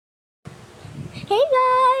Hey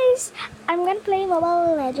guys! I'm gonna play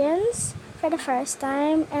Mobile Legends for the first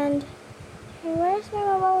time, and where's my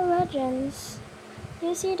Mobile Legends?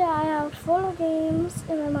 You see that I have 4 games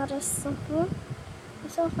in my mother's phone. I'm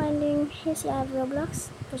still finding, you see I have Roblox,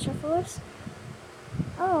 Pusher Force.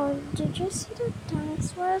 Oh, did you see the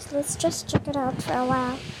Dance Wars? Let's just check it out for a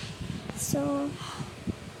while. So,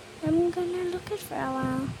 I'm gonna look it for a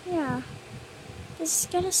while. Yeah, this is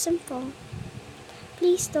kinda simple.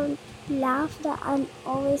 Please don't laugh that I'm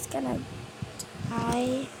always gonna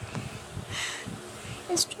die.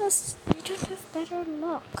 It's just, you don't have better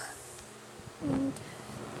luck. And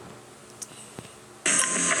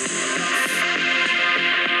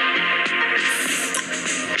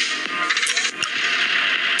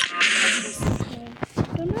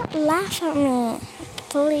do not laugh at me.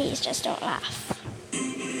 Please, just don't laugh.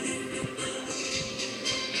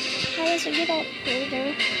 How is it without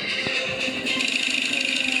Peter?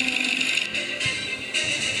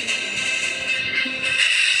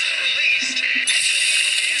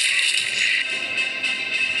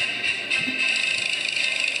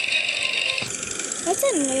 What's a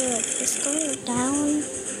lyric? It's going down.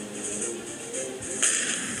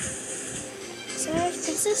 So if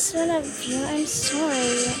this is one of you, I'm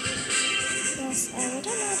sorry. Yes, I wouldn't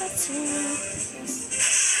know that song. Yes.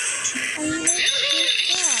 I'm not if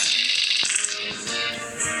you,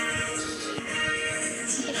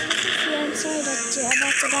 I'm sorry that you're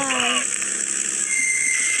about to die.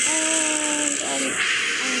 And I'm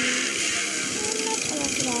not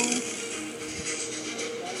about to die.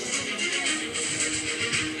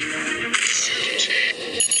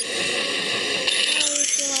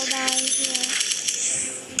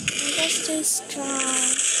 Too strong.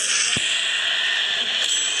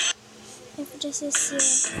 If this is you.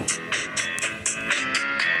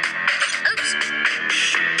 Oops.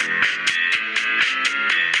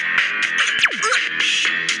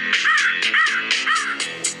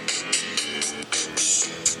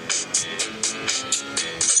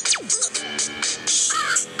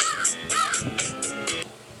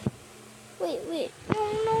 Wait.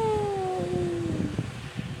 Oh no.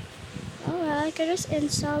 Oh well, I could just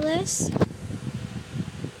install this.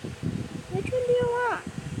 Which one do you want?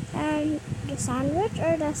 The sandwich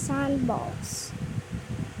or the sandballs?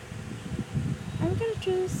 I'm gonna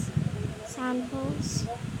choose sandballs.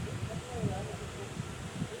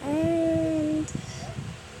 And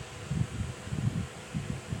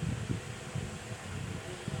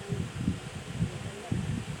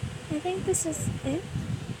I think this is it,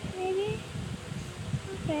 maybe?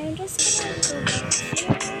 Okay, I'm just gonna go back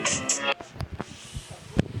here.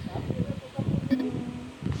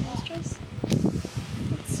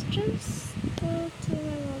 Let's just go to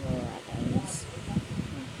my Mobile Legends.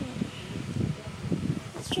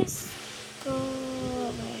 Let's just go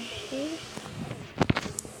over here.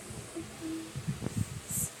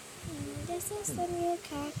 This is the new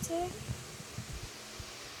character.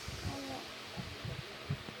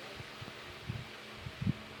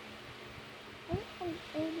 I'm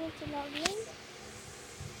able to log in.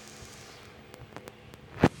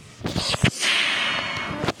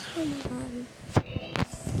 Oh, come on.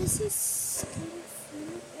 This is kind of fun.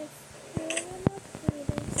 If you wanna play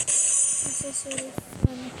this, this is really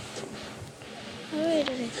fun. How do I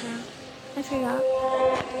do it now? I forgot.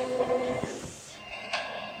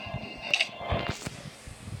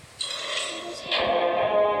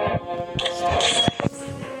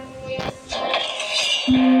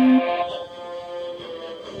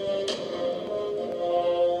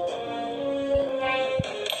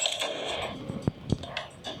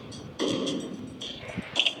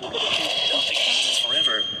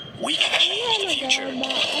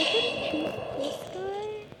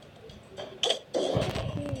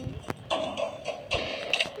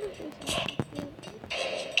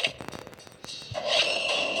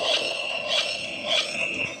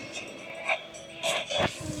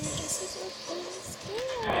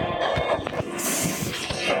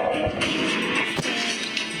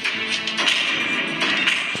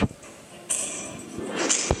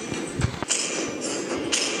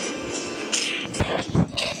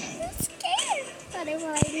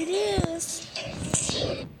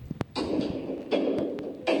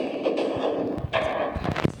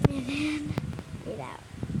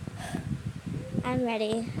 I'm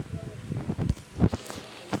ready.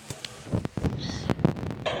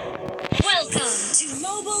 Welcome to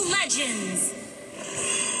Mobile Legends!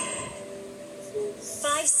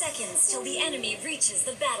 5 seconds till the enemy reaches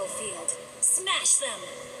the battlefield. Smash them!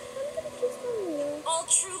 All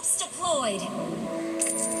troops deployed!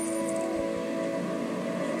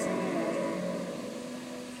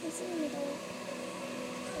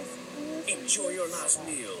 Enjoy your last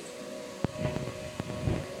meal.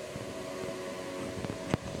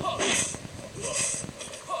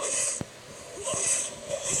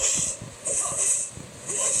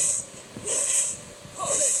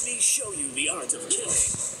 Let me show you the art of killing.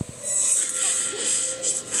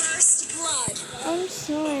 First blood. I'm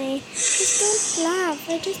sorry. Just don't laugh.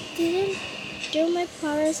 I just didn't do my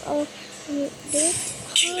powers or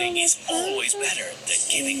Killing is always better than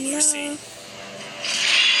giving mercy.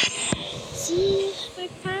 See, my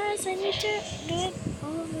powers, I need to do it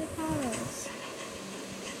all my powers.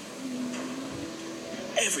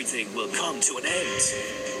 Everything will come to an end.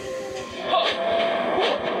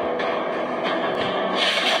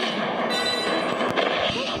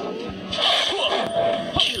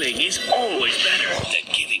 Killing is always better than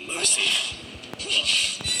giving mercy.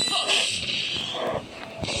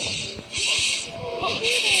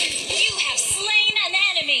 You have slain an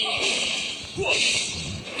enemy.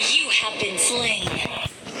 You have been slain.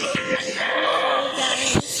 Sorry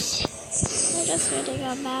guys, I just really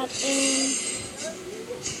got bad in.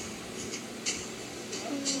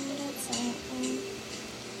 That's it.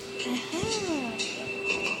 Aha!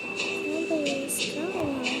 Nobody's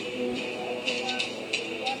going here.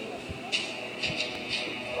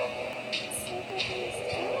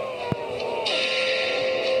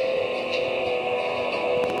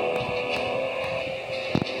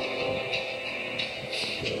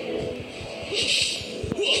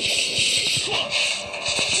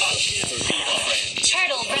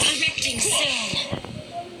 Turtle resurrecting soon.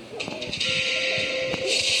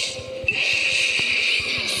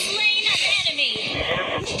 Slain an enemy.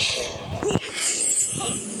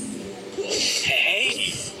 Hey,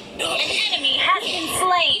 no. An enemy has been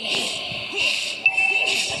slain.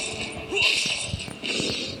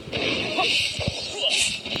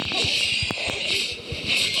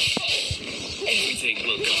 Everything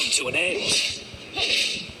will come to an end.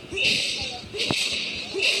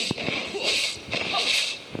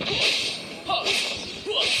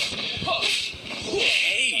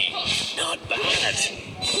 Hey, not bad.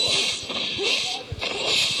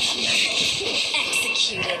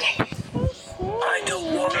 Executed. I don't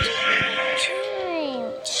want to.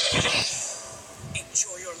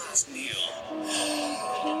 Enjoy your last meal.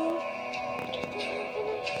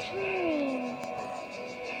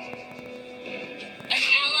 An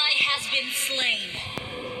ally has been slain.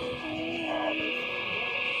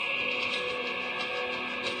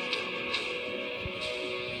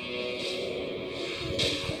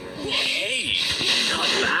 Hey, not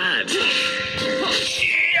bad. You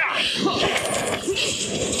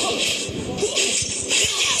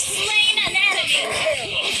have slain an enemy.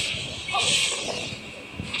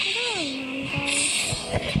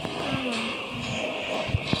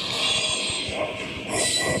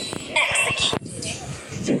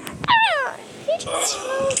 Executed. He just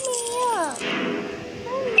rolled me up.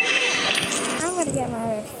 I'm gonna get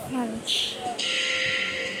my punch.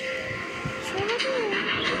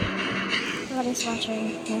 Everybody's watching.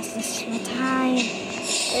 Yes, this is my time.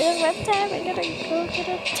 It is my time. I gotta go to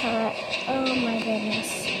the turret. Oh my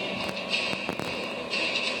goodness.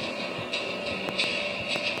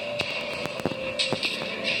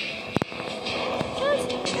 Just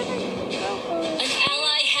gonna go for it. An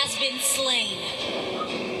ally has been slain.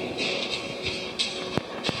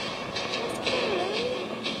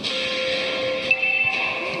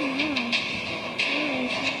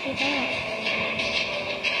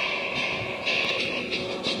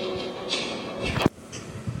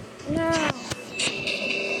 No.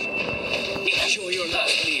 Enjoy your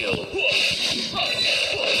last meal.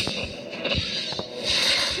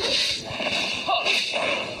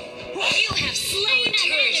 You have slain an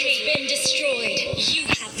enemy. Has been destroyed. You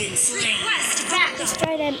have been slain. Request backup.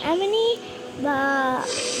 Destroyed an enemy, but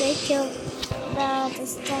they killed the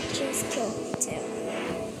statues killed too.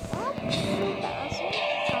 Oh, that was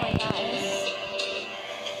sorry guys.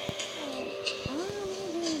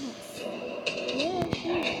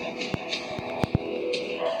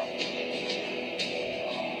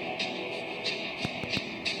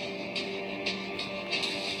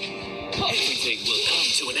 Everything will come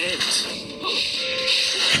to an end.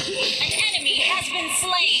 An enemy has been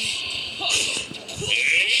slain.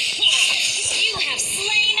 You have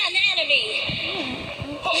slain an enemy.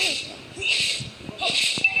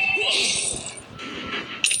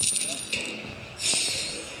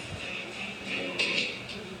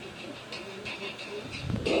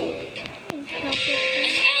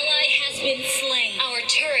 An ally has been slain. Our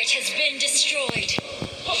turret has been destroyed.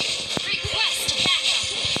 Request backup.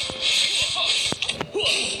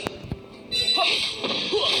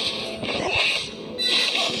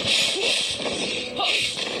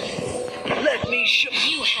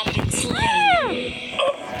 You have been slain.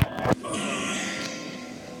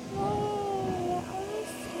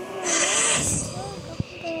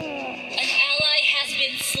 An ally has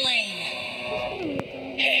been slain.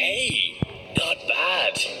 Hey, not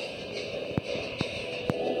bad.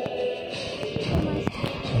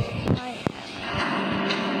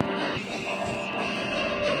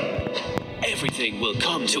 Everything will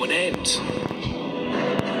come to an end.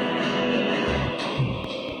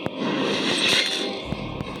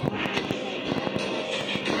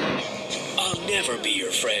 I'll never be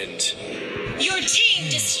your friend. Your team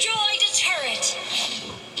destroyed a turret.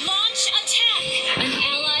 Launch attack. An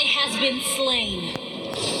ally has been slain.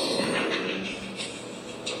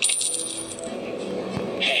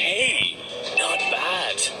 Hey, not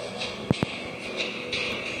bad.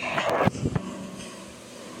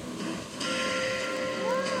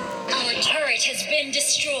 Our turret has been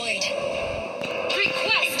destroyed.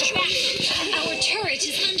 Request backup. Our turret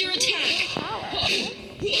is under attack.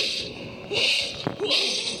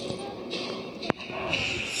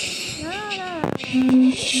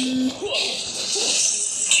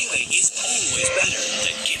 Killing is always better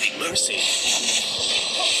than giving mercy.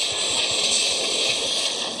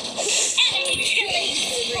 Enemy killing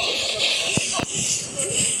spree.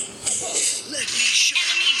 Let me show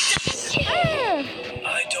Enemy double kill.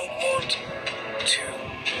 I don't want to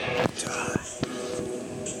die.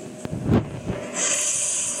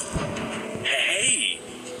 Hey,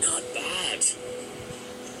 not bad.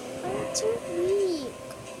 I'm too weak.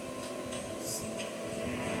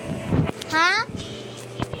 Huh?